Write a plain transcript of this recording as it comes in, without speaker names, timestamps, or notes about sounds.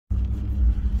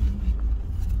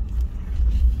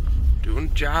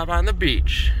doing a job on the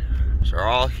beach. These are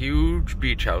all huge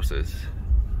beach houses.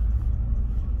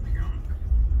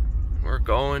 We're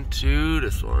going to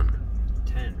this one.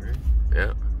 10, right?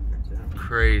 Yeah.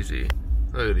 Crazy.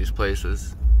 Look at these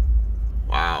places.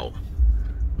 Wow.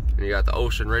 And you got the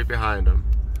ocean right behind them.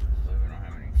 We don't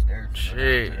have any stairs.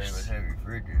 Jeez. With heavy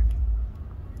fridges.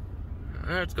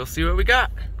 Alright, let's go see what we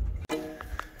got.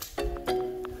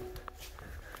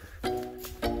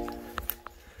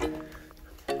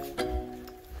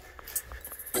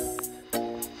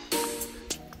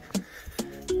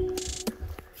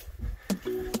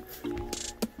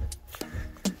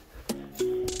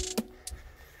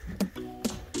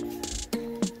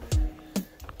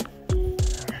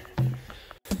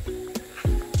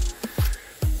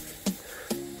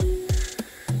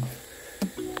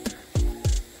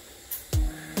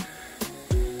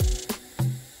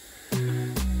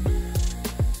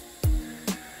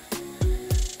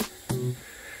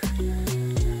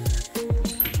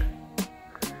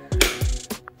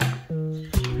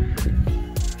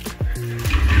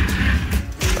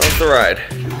 The ride.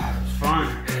 It's fun.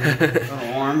 It's a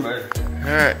little warm, but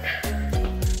alright.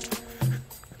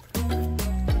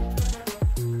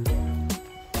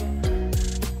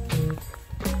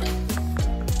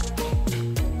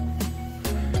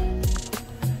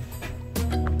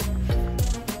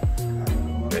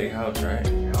 Big house, right?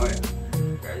 Oh yeah.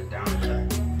 Guys downside.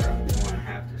 Probably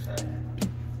 1.5 this side.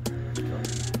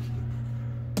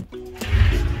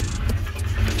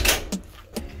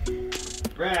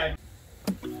 Brad.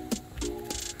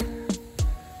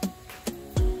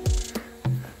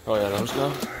 Oh yeah, those go.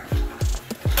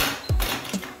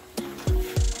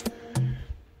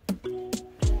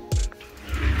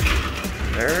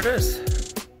 There it is.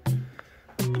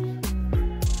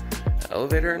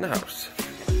 Elevator in the house.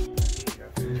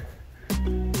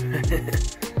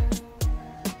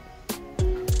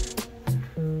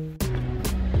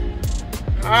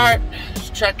 Alright,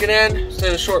 just checking in. Just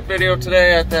did a short video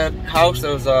today at that house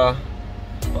that was about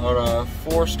a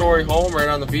 4-story home right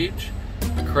on the beach.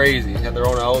 Crazy. Had their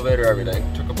own elevator,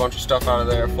 everything. Took a bunch of stuff out of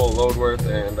there, full load worth,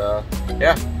 and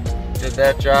yeah, did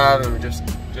that job, and we just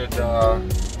did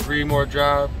 3 more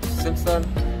jobs since then.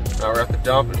 Now we're at the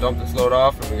dump and dump this load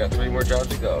off, and we got 3 more jobs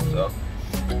to go. So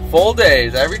full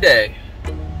days every day,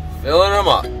 filling them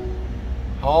up,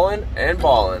 hauling and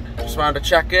balling. Just wanted to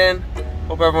check in.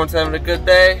 Hope everyone's having a good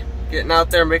day, getting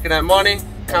out there, making that money.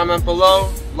 Comment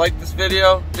below, like this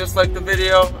video, just like the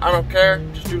video. I don't care.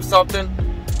 Just do something.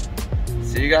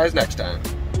 See you guys next time.